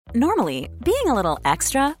Normally, being a little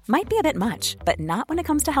extra might be a bit much, but not when it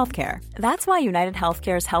comes to healthcare. That's why United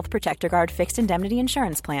Healthcare's Health Protector Guard fixed indemnity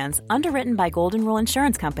insurance plans, underwritten by Golden Rule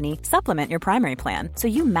Insurance Company, supplement your primary plan so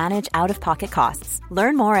you manage out-of-pocket costs.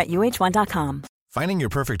 Learn more at uh1.com. Finding your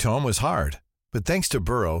perfect home was hard, but thanks to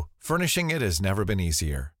Burrow, furnishing it has never been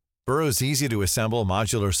easier. Burrow's easy-to-assemble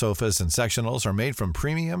modular sofas and sectionals are made from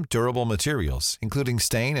premium, durable materials, including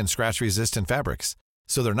stain and scratch-resistant fabrics.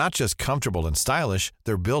 So they're not just comfortable and stylish,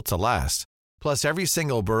 they're built to last. Plus, every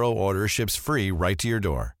single Burrow order ships free right to your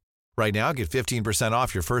door. Right now, get 15%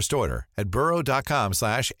 off your first order at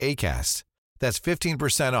burrow.com/ACAST. That's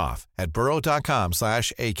 15% off at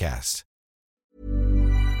burrow.com/ACAST.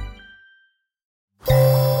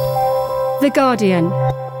 The Guardian.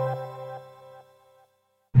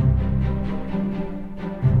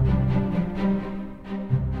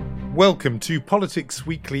 Welcome to Politics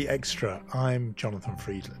Weekly Extra. I'm Jonathan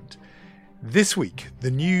Freedland. This week, the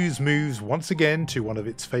news moves once again to one of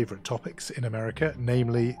its favourite topics in America,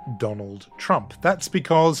 namely Donald Trump. That's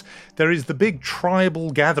because there is the big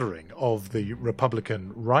tribal gathering of the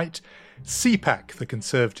Republican right. CPAC, the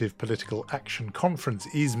Conservative Political Action Conference,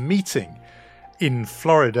 is meeting in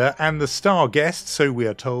Florida, and the star guest, so we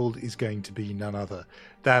are told, is going to be none other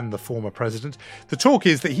than the former president. The talk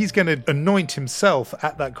is that he's going to anoint himself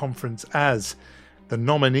at that conference as the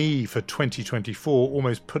nominee for 2024,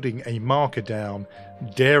 almost putting a marker down,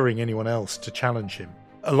 daring anyone else to challenge him.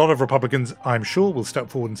 A lot of Republicans, I'm sure, will step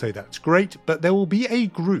forward and say that's great, but there will be a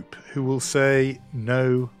group who will say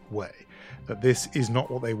no way, that this is not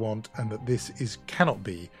what they want and that this cannot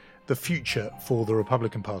be the future for the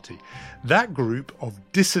Republican Party. That group of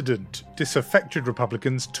dissident, disaffected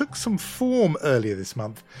Republicans took some form earlier this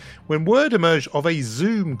month when word emerged of a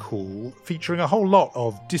Zoom call featuring a whole lot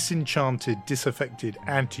of disenchanted, disaffected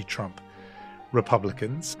anti-Trump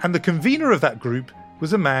Republicans. And the convener of that group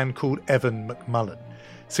was a man called Evan McMullin.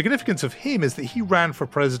 Significance of him is that he ran for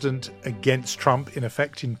president against Trump, in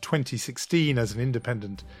effect, in 2016 as an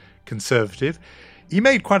independent conservative. He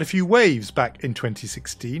made quite a few waves back in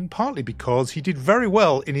 2016, partly because he did very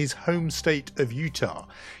well in his home state of Utah,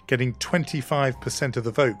 getting 25% of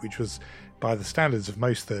the vote, which was, by the standards of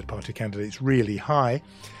most third-party candidates, really high.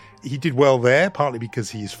 He did well there, partly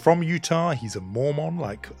because he's from Utah. He's a Mormon,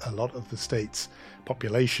 like a lot of the state's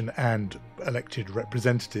population and elected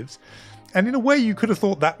representatives. And in a way, you could have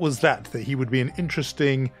thought that he would be an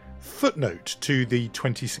interesting footnote to the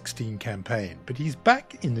 2016 campaign. But he's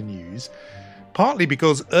back in the news, partly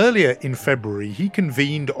because earlier in February he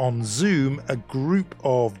convened on Zoom a group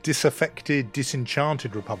of disaffected,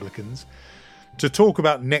 disenchanted Republicans to talk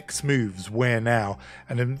about next moves, where now.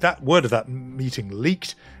 And then that word of that meeting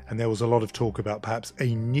leaked, and there was a lot of talk about perhaps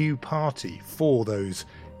a new party for those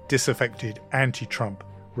disaffected anti-Trump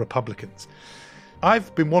Republicans.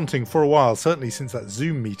 I've been wanting for a while, certainly since that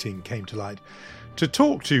Zoom meeting came to light, to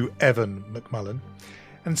talk to Evan McMullin.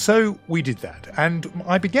 And so we did that. And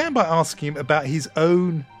I began by asking him about his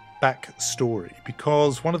own backstory,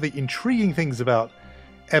 because one of the intriguing things about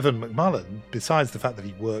Evan McMullin, besides the fact that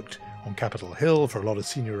he worked on Capitol Hill for a lot of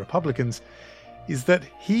senior Republicans, is that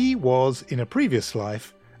he was, in a previous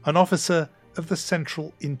life, an officer of the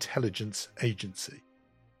Central Intelligence Agency.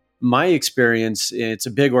 My experience, it's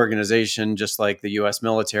a big organization, just like the U.S.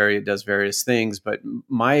 military. It does various things, but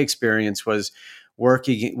my experience was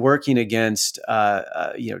working against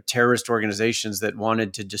terrorist organizations that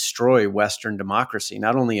wanted to destroy Western democracy,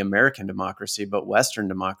 not only American democracy, but Western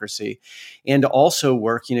democracy, and also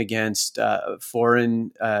working against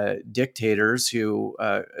foreign dictators who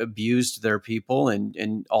abused their people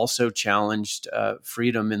and also challenged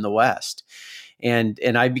freedom in the West. And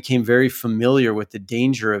I became very familiar with the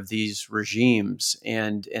danger of these regimes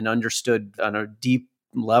and understood on a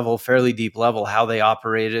fairly deep level, how they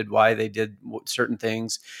operated, why they did certain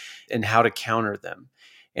things, and how to counter them.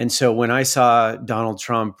 And so when I saw Donald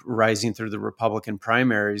Trump rising through the Republican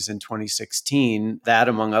primaries in 2016, that,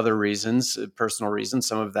 among other reasons, personal reasons,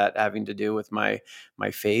 some of that having to do with my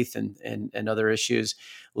faith and other issues,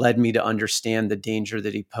 led me to understand the danger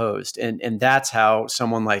that he posed. And that's how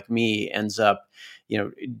someone like me ends up,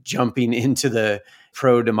 jumping into the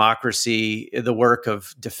pro-democracy, the work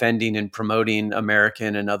of defending and promoting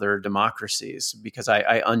American and other democracies, because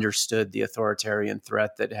I understood the authoritarian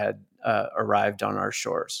threat that had arrived on our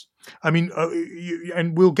shores. I mean,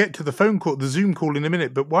 and we'll get to the Zoom call in a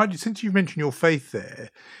minute, but since you've mentioned your faith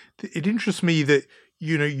there, it interests me that,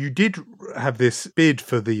 you did have this bid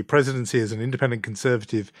for the presidency as an independent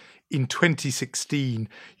conservative in 2016.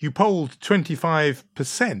 You polled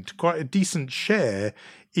 25%, quite a decent share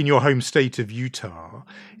in your home state of Utah.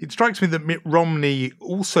 It strikes me that Mitt Romney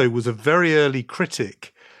also was a very early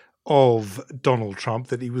critic of Donald Trump,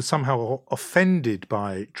 that he was somehow offended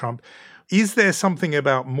by Trump. Is there something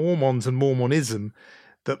about Mormons and Mormonism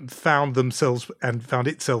that found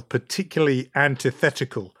itself particularly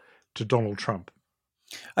antithetical to Donald Trump?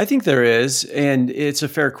 I think there is, and it's a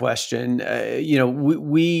fair question.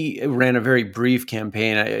 We ran a very brief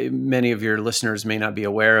campaign. Many of your listeners may not be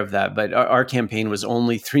aware of that, but our campaign was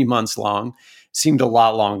only 3 months long. Seemed a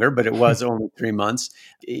lot longer, but it was only 3 months.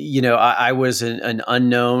 I was an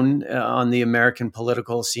unknown on the American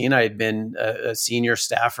political scene. I had been a senior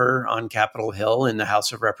staffer on Capitol Hill in the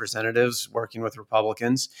House of Representatives, working with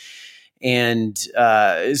Republicans. And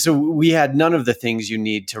so we had none of the things you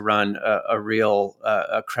need to run a real,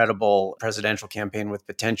 credible presidential campaign with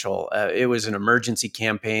potential. It was an emergency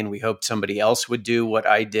campaign. We hoped somebody else would do what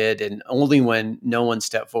I did. And only when no one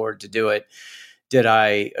stepped forward to do it did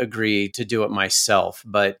I agree to do it myself.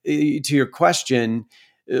 But to your question,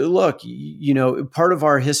 look, part of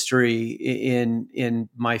our history in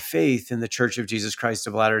my faith in the Church of Jesus Christ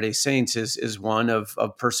of Latter-day Saints is one of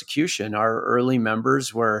persecution. Our early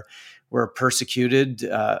members were persecuted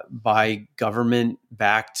by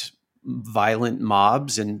government-backed violent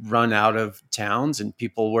mobs and run out of towns, and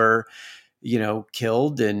people were,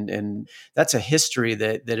 killed. And that's a history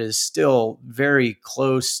that is still very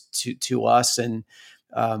close to us and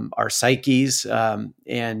our psyches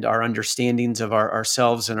and our understandings of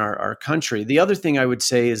ourselves and our country. The other thing I would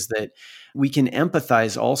say is that we can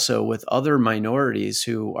empathize also with other minorities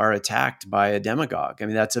who are attacked by a demagogue. I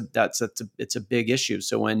mean, it's a big issue.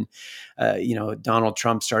 So when Donald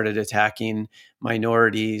Trump started attacking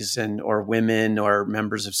minorities or women or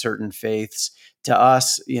members of certain faiths, to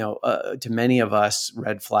us, to many of us,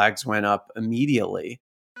 red flags went up immediately.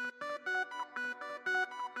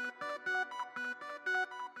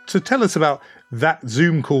 So tell us about that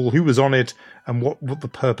Zoom call, who was on it, and what the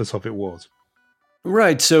purpose of it was.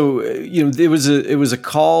 Right. So, it was a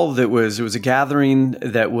call it was a gathering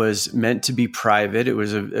that was meant to be private. It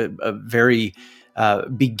was a very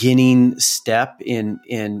beginning step in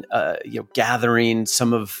gathering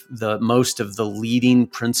most of the leading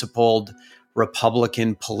principled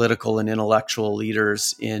Republican political and intellectual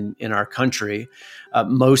leaders in our country.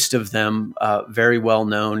 Most of them very well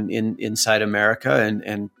known inside America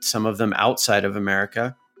and some of them outside of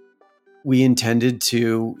America. We intended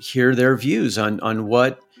to hear their views on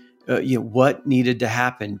what needed to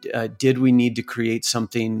happen. Did we need to create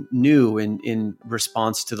something new in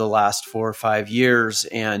response to the last 4 or 5 years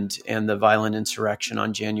and the violent insurrection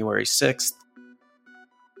on January 6th?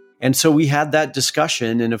 And so we had that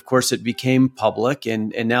discussion, and of course it became public.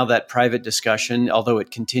 And now that private discussion, although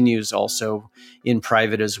it continues also in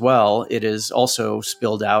private as well, it is also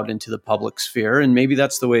spilled out into the public sphere, and maybe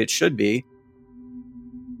that's the way it should be.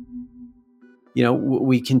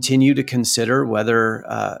 We continue to consider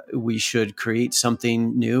whether we should create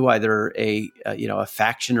something new, either a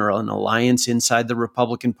faction or an alliance inside the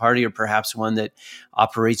Republican Party, or perhaps one that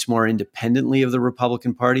operates more independently of the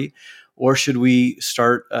Republican Party. Or should we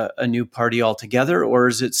start a new party altogether, or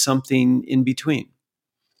is it something in between?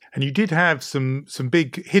 And you did have some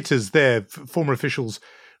big hitters there, former officials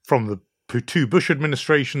from the 2 Bush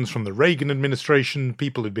administrations, from the Reagan administration,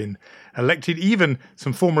 people who'd been elected, even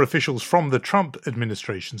some former officials from the Trump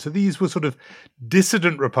administration. So these were sort of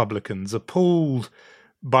dissident Republicans appalled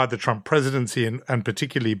by the Trump presidency and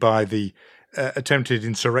particularly by the attempted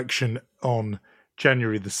insurrection on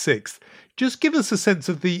January the 6th. Just give us a sense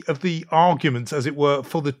of the arguments, as it were,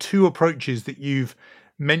 for the 2 approaches that you've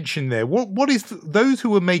mentioned there. What is those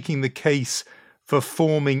who were making the case for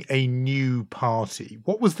forming a new party?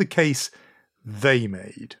 What was the case they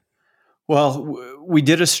made? Well, we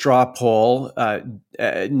did a straw poll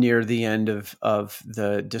near the end of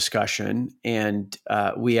the discussion, and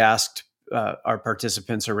we asked our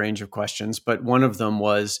participants a range of questions, but one of them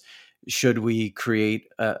was, should we create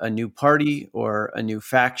a new party or a new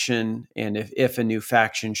faction? And if a new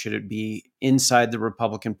faction, should it be inside the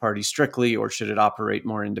Republican Party strictly, or should it operate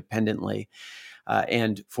more independently?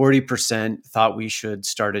 And 40% thought we should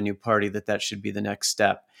start a new party, that should be the next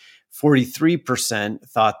step. 43%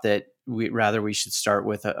 thought that we should start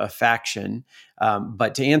with a faction.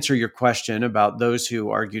 But to answer your question about those who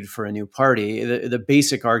argued for a new party, the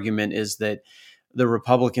basic argument is that the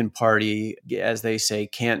Republican Party, as they say,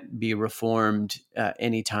 can't be reformed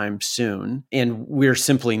anytime soon. And we're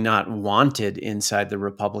simply not wanted inside the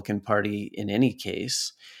Republican Party in any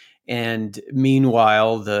case. And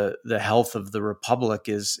meanwhile, the health of the republic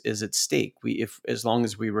is at stake. As long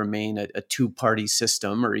as we remain a 2-party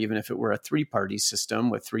system, or even if it were a 3-party system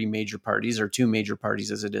with 3 major parties or 2 major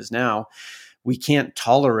parties as it is now, we can't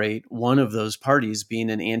tolerate one of those parties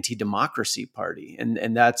being an anti-democracy party.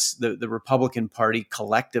 And that's the Republican Party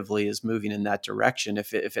collectively is moving in that direction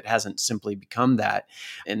if it hasn't simply become that.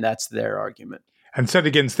 And that's their argument. And set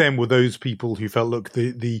against them were those people who felt, look,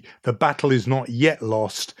 the battle is not yet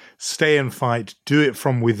lost. Stay and fight. Do it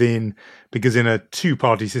from within, because in a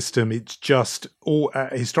two-party system, it's just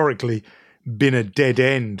historically been a dead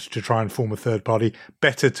end to try and form a third party.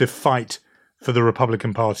 Better to fight for the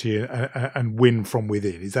Republican Party and win from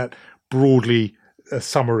within. Is that broadly a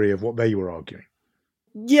summary of what they were arguing?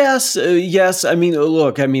 Yes. I mean,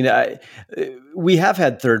 look, we have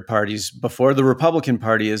had third parties before. The Republican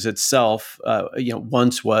Party is itself,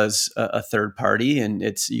 once was a third party, and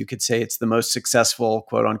you could say it's the most successful,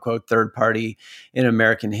 quote unquote, third party in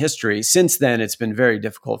American history. Since then, it's been very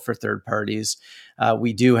difficult for third parties.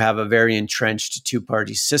 We do have a very entrenched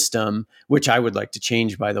two-party system, which I would like to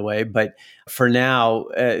change, by the way. But for now,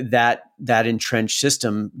 that entrenched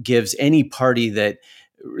system gives any party that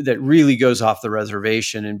really goes off the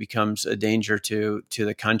reservation and becomes a danger to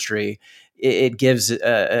the country, it gives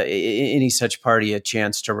any such party a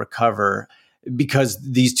chance to recover. Because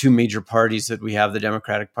these two major parties that we have, the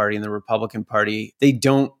Democratic Party and the Republican Party, they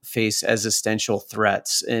don't face existential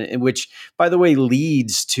threats, and which, by the way,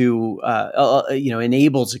 leads to,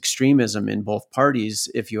 enables extremism in both parties,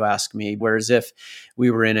 if you ask me. Whereas if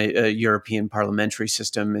we were in a European parliamentary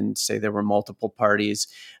system and say there were multiple parties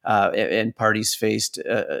and parties faced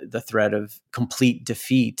the threat of complete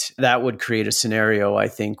defeat, that would create a scenario, I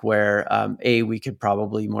think, where we could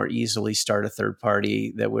probably more easily start a third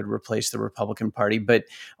party that would replace the Republican Party, but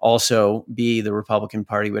also B, the Republican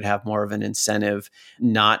Party would have more of an incentive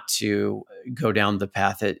not to go down the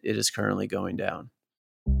path it is currently going down.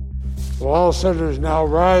 Will all senators now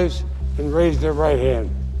rise and raise their right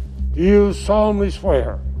hand? Do you solemnly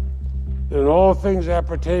swear that in all things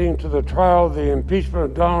appertaining to the trial of the impeachment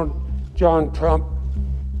of Donald John Trump,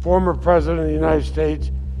 former President of the United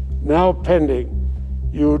States, now pending,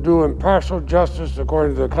 you will do impartial justice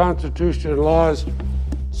according to the Constitution and laws,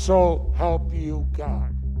 so help you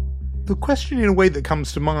God? The question, in a way, that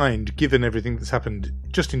comes to mind, given everything that's happened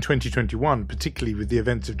just in 2021, particularly with the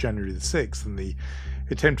events of January the 6th and the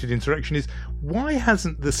attempted insurrection, is why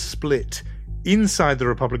hasn't the split inside the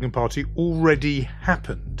Republican Party already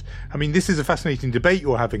happened? I mean, this is a fascinating debate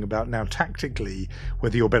you're having about now tactically,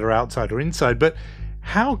 whether you're better outside or inside, but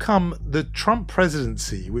how come the Trump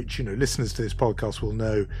presidency, which, listeners to this podcast will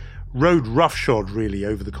know, rode roughshod really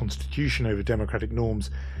over the Constitution, over democratic norms.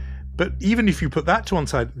 But even if you put that to one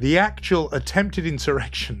side, the actual attempted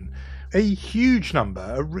insurrection, a huge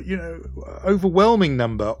number, overwhelming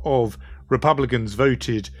number of Republicans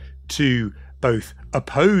voted to both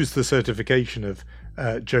oppose the certification of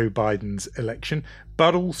Joe Biden's election,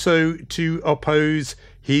 but also to oppose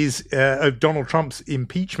his Donald Trump's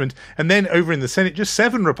impeachment. And then over in the Senate, just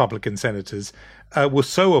 7 Republican senators were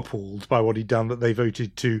so appalled by what he'd done that they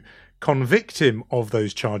voted to convict him of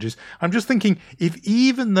those charges. I'm just thinking, if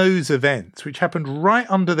even those events, which happened right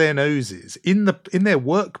under their noses in their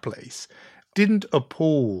workplace, didn't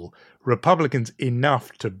appall Republicans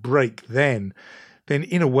enough to break then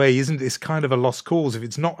in a way, isn't this kind of a lost cause? If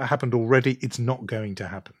it's not happened already, it's not going to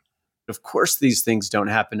happen. Of course, these things don't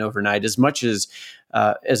happen overnight. As much as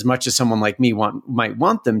someone like me might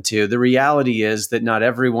want them to, the reality is that not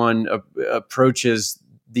everyone approaches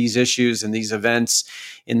these issues and these events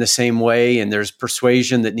in the same way, and there's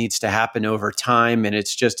persuasion that needs to happen over time, and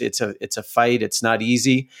it's a fight. It's not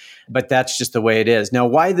easy, but that's just the way it is. Now,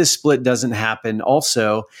 why this split doesn't happen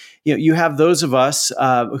also, you have those of us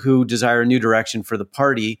who desire a new direction for the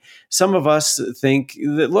party. Some of us think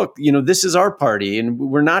that, look, this is our party, and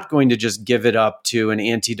we're not going to just give it up to an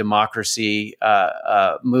anti-democracy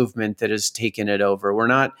movement that has taken it over. We're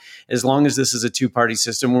not, as long as this is a two-party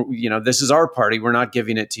system, this is our party. We're not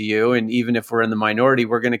giving it to you, and even if we're in the minority,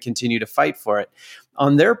 we're going to continue to fight for it.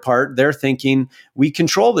 On their part, they're thinking, we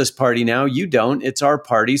control this party now. You don't. It's our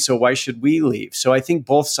party, so why should we leave? So I think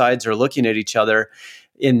both sides are looking at each other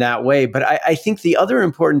in that way. But I think the other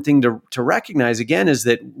important thing to recognize, again, is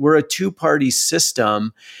that we're a two-party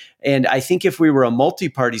system. And I think if we were a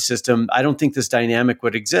multi-party system, I don't think this dynamic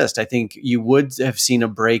would exist. I think you would have seen a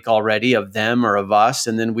break already of them or of us,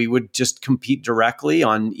 and then we would just compete directly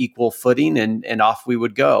on equal footing, and off we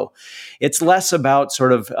would go. It's less about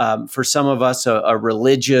sort of, for some of us, a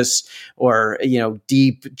religious or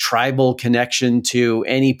deep tribal connection to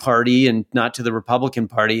any party and not to the Republican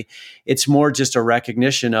Party. It's more just a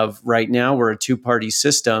recognition of, right now we're a two-party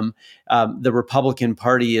system. The Republican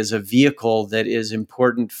Party is a vehicle that is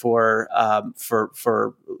important for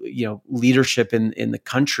for leadership in the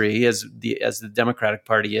country as the Democratic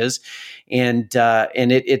Party is, and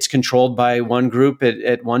it's controlled by one group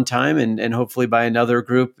at one time, and hopefully by another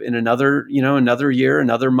group in another year,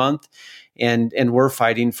 another month. And we're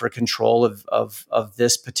fighting for control of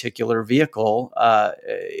this particular vehicle,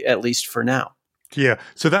 at least for now. Yeah.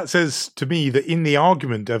 So that says to me that in the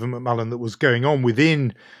argument, Evan McMullen, that was going on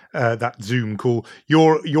within that Zoom call,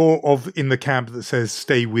 you're in the camp that says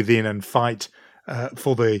stay within and fight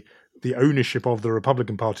for the ownership of the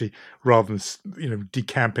Republican Party rather than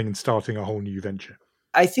decamping and starting a whole new venture.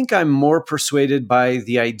 I think I'm more persuaded by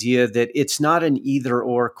the idea that it's not an either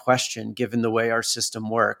or question, given the way our system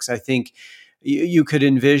works. I think you could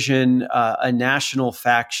envision a national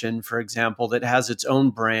faction, for example, that has its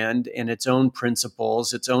own brand and its own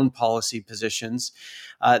principles, its own policy positions,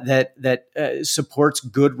 that supports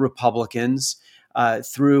good Republicans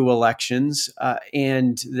through elections,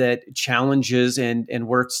 and that challenges and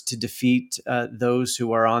works to defeat those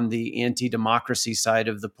who are on the anti-democracy side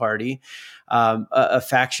of the party. A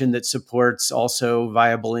faction that supports also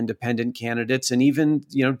viable independent candidates and even,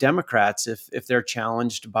 Democrats if they're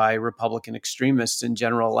challenged by Republican extremists in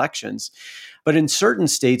general elections. But in certain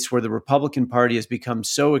states where the Republican Party has become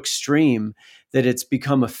so extreme that it's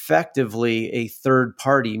become effectively a third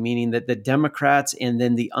party, meaning that the Democrats and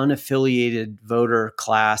then the unaffiliated voter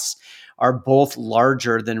class are both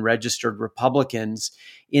larger than registered Republicans.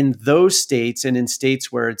 In those states and in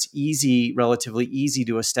states where it's relatively easy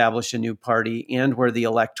to establish a new party and where the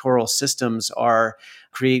electoral systems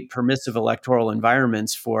create permissive electoral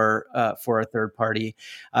environments for a third party,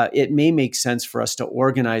 it may make sense for us to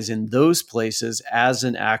organize in those places as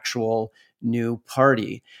an actual new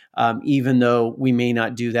party. Even though we may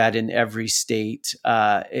not do that in every state,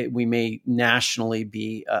 we may nationally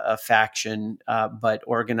be a faction, but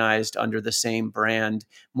organized under the same brand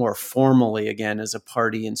more formally, again, as a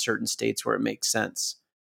party in certain states where it makes sense.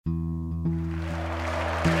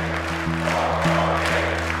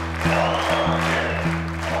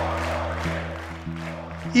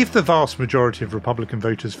 If the vast majority of Republican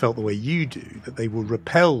voters felt the way you do, that they were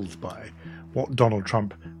repelled by what Donald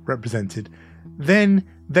Trump represented, then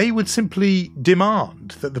they would simply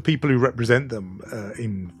demand that the people who represent them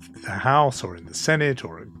in the House or in the Senate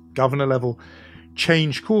or at governor level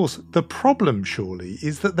change course. The problem, surely,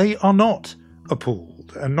 is that they are not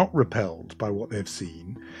appalled and not repelled by what they've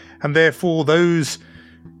seen. And therefore, those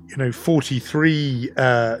 43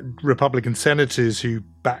 Republican senators who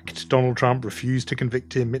backed Donald Trump, refused to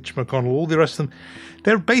convict him, Mitch McConnell, all the rest of them,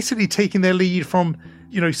 they're basically taking their lead from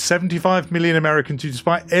 75 million Americans who,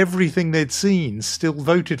 despite everything they'd seen, still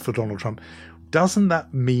voted for Donald Trump. Doesn't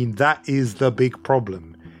that mean that is the big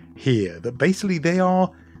problem here? That basically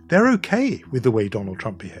they're okay with the way Donald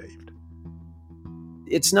Trump behaved?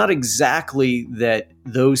 It's not exactly that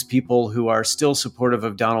those people who are still supportive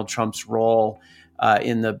of Donald Trump's role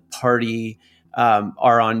in the party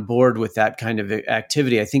are on board with that kind of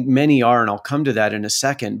activity. I think many are, and I'll come to that in a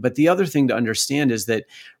second. But the other thing to understand is that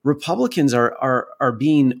Republicans are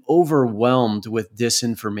being overwhelmed with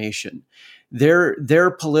disinformation.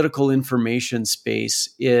 Their political information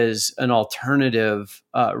space is an alternative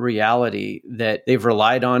reality that they've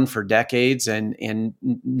relied on for decades, and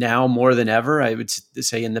now more than ever, I would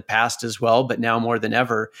say in the past as well, but now more than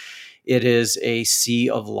ever, it is a sea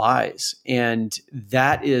of lies. And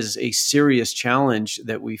that is a serious challenge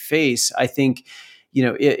that we face. I think,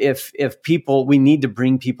 if people, we need to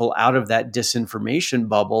bring people out of that disinformation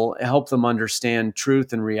bubble, help them understand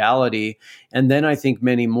truth and reality. And then I think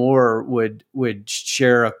many more would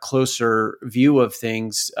share a closer view of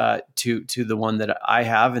things to the one that I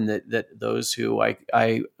have, and that those who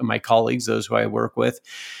my colleagues, those who I work with,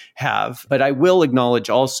 have. But I will acknowledge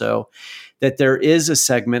also that there is a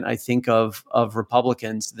segment, I think, of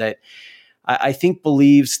Republicans that I think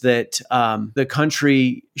believes that the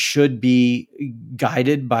country should be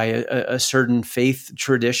guided by a certain faith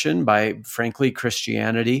tradition, by, frankly,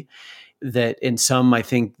 Christianity. That in some, I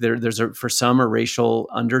think there's for some a racial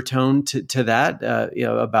undertone to that,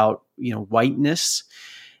 about whiteness.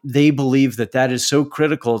 They believe that is so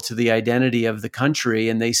critical to the identity of the country,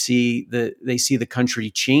 and they see the country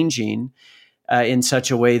changing in such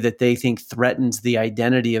a way that they think threatens the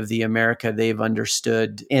identity of the America they've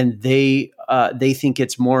understood. And they think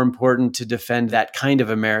it's more important to defend that kind of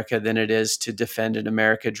America than it is to defend an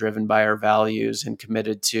America driven by our values and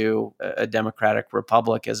committed to a democratic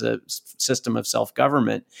republic as a system of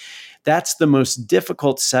self-government. That's the most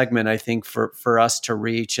difficult segment, I think, for us to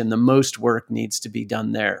reach, and the most work needs to be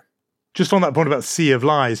done there. Just on that point about Sea of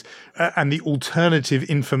Lies and the alternative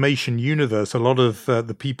information universe, a lot of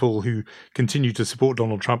the people who continue to support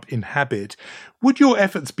Donald Trump inhabit, would your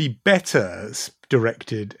efforts be better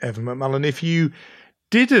directed, Evan McMullin, if you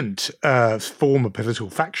didn't form a political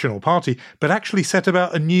faction or party, but actually set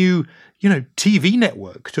about a new, TV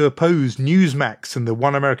network to oppose Newsmax and the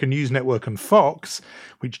One American News Network and Fox,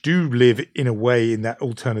 which do live in a way in that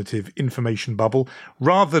alternative information bubble,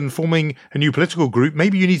 rather than forming a new political group?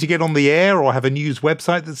 Maybe you need to get on the air or have a news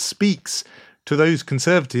website that speaks to those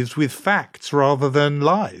conservatives with facts rather than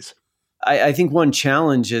lies. I think one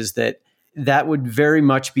challenge is that would very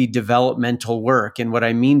much be developmental work. And what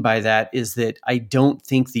I mean by that is that I don't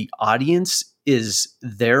think the audience is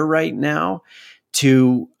there right now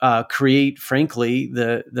to create, frankly,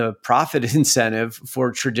 the profit incentive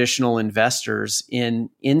for traditional investors in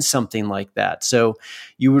something like that. So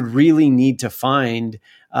you would really need to find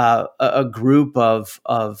a group of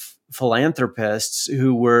philanthropists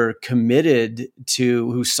who were committed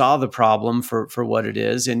to, who saw the problem for what it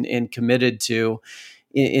is and committed to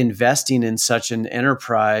investing in such an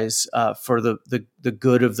enterprise for the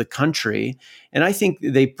good of the country. And I think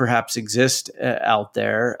they perhaps exist out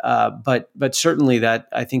there, but certainly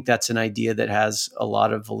I think that's an idea that has a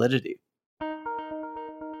lot of validity.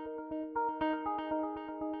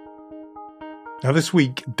 Now, this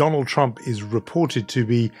week, Donald Trump is reported to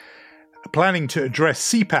be planning to address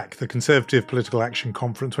CPAC, the Conservative Political Action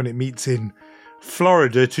Conference, when it meets in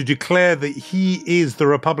Florida, to declare that he is the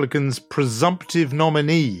Republicans' presumptive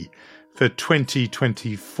nominee for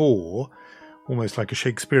 2024, almost like a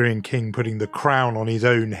Shakespearean king putting the crown on his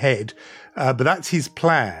own head. But that's his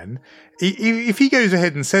plan. If he goes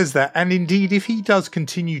ahead and says that, and indeed if he does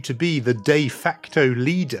continue to be the de facto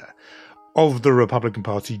leader of the Republican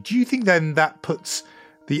Party, do you think then that puts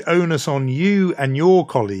the onus on you and your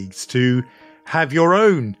colleagues to have your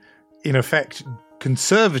own, in effect,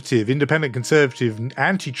 independent conservative,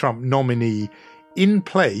 anti-Trump nominee in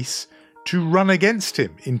place to run against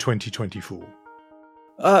him in 2024?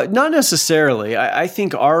 Not necessarily. I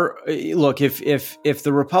think if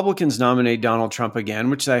the Republicans nominate Donald Trump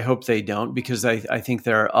again, which I hope they don't, because I think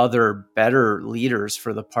there are other better leaders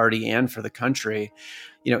for the party and for the country.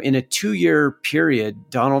 In a 2-year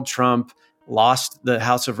period, Donald Trump lost the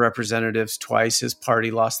House of Representatives twice. His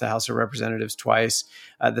party lost the House of Representatives twice,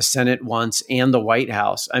 the Senate once, and the White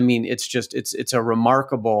House. I mean, it's a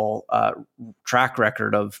remarkable track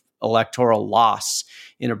record of electoral loss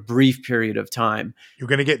in a brief period of time. You're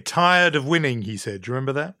going to get tired of winning, he said. Do you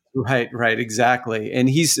remember that? Right, exactly. And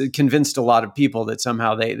he's convinced a lot of people that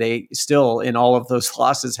somehow they still, in all of those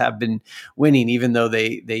losses, have been winning, even though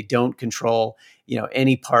they don't control,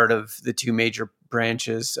 any part of the two major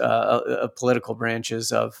branches, political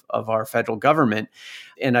branches of our federal government.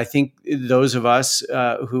 And I think those of us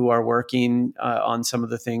who are working on some of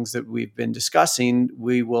the things that we've been discussing,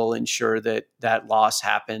 we will ensure that loss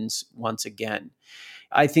happens once again.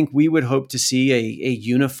 I think we would hope to see a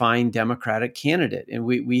unifying Democratic candidate. And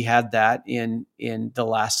we had that in the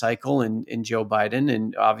last cycle in Joe Biden.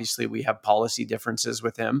 And obviously we have policy differences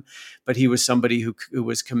with him, but he was somebody who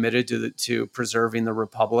was committed to preserving the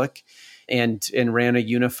republic and ran a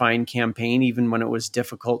unifying campaign, even when it was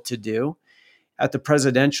difficult to do. At the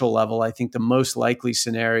presidential level, I think the most likely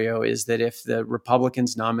scenario is that if the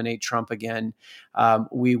Republicans nominate Trump again,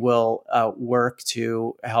 we will work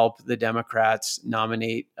to help the Democrats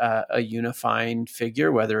nominate a unifying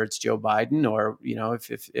figure, whether it's Joe Biden or,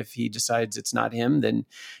 if he decides it's not him, then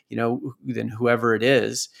whoever it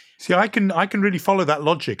is. See, I can really follow that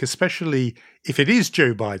logic, especially if it is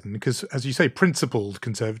Joe Biden, because, as you say, principled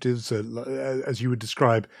conservatives, as you would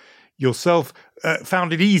describe yourself,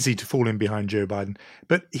 found it easy to fall in behind Joe Biden.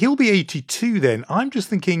 But he'll be 82 then. I'm just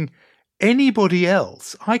thinking, anybody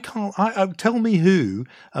else? Tell me who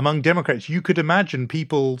among Democrats you could imagine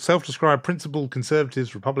people, self-described principled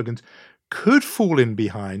conservatives, Republicans, could fall in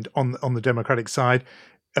behind on the Democratic side,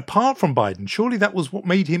 apart from Biden. Surely that was what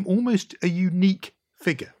made him almost a unique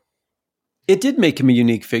figure. It did make him a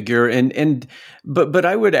unique figure, but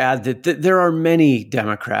I would add that there are many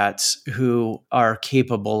Democrats who are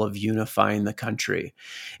capable of unifying the country.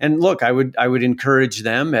 And look, I would encourage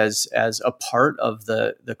them as a part of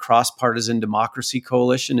the cross-partisan democracy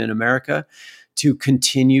coalition in America to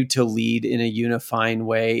continue to lead in a unifying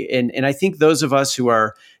way. And I think those of us who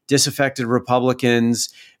are disaffected Republicans,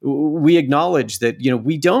 we acknowledge that,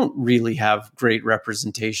 we don't really have great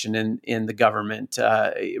representation in the government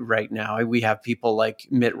right now. We have people like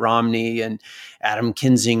Mitt Romney and Adam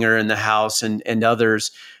Kinzinger in the House and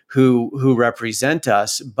others who represent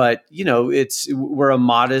us. But, we're a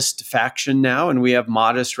modest faction now, and we have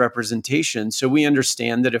modest representation. So we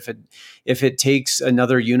understand that if it takes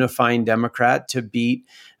another unifying Democrat to beat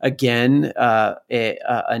again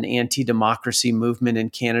an anti-democracy movement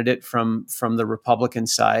and candidate from the Republican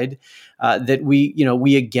side, that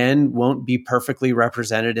we again won't be perfectly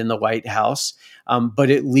represented in the White House, but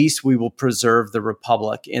at least we will preserve the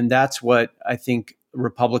republic. And that's what I think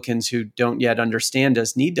Republicans who don't yet understand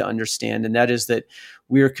us need to understand, and that is that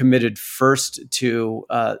we are committed first to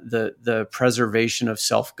the preservation of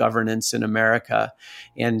self-governance in America,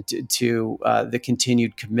 and to the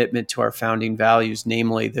continued commitment to our founding values,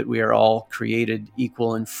 namely that we are all created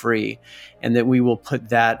equal and free, and that we will put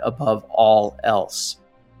that above all else.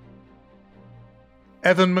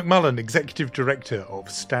 Evan McMullin, Executive Director of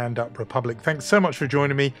Stand Up Republic, thanks so much for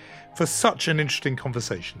joining me for such an interesting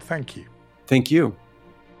conversation. Thank you. Thank you.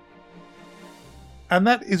 And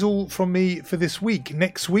that is all from me for this week.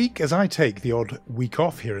 Next week, as I take the odd week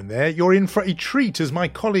off here and there, you're in for a treat as my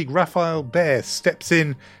colleague Raphael Behr steps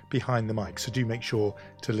in behind the mic. So do make sure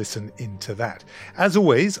to listen into that. As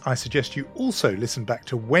always, I suggest you also listen back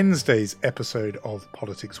to Wednesday's episode of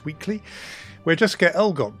Politics Weekly, where Jessica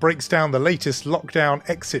Elgott breaks down the latest lockdown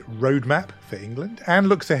exit roadmap for England and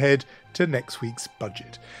looks ahead to next week's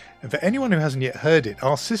budget. And for anyone who hasn't yet heard it,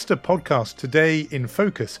 our sister podcast Today in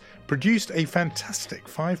Focus produced a fantastic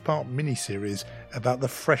 5-part miniseries about the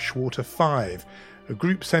Freshwater Five, a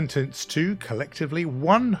group sentenced to, collectively,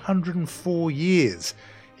 104 years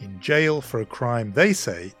in jail for a crime they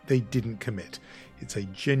say they didn't commit. It's a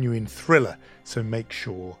genuine thriller, so make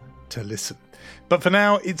sure to listen. But for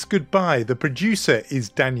now, it's goodbye. The producer is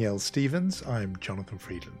Danielle Stevens. I'm Jonathan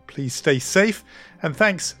Freedland. Please stay safe, and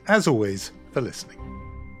thanks, as always, for listening.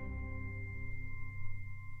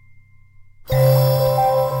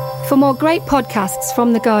 For more great podcasts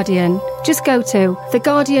from The Guardian, just go to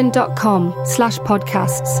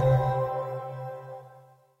theguardian.com/podcasts.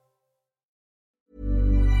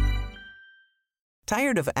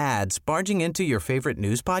 Tired of ads barging into your favorite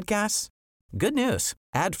news podcasts? Good news.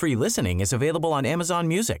 Ad-free listening is available on Amazon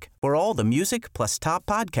Music for all the music plus top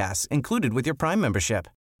podcasts included with your Prime membership.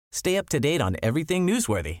 Stay up to date on everything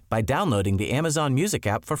newsworthy by downloading the Amazon Music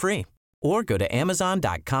app for free. Or go to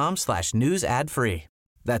amazon.com/news ad free.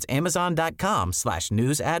 That's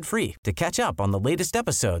amazon.com/news ad free to catch up on the latest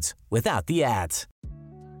episodes without the ads.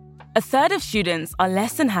 A third of students are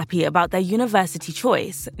less than happy about their university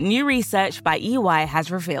choice, new research by EY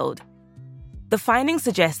has revealed. The findings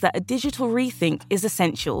suggest that a digital rethink is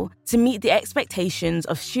essential to meet the expectations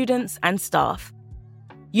of students and staff.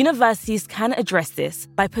 Universities can address this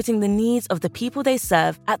by putting the needs of the people they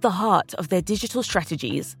serve at the heart of their digital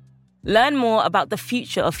strategies. Learn more about the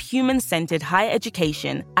future of human-centered higher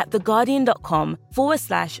education at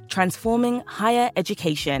theguardian.com/transforming higher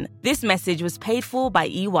education. This message was paid for by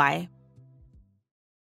EY.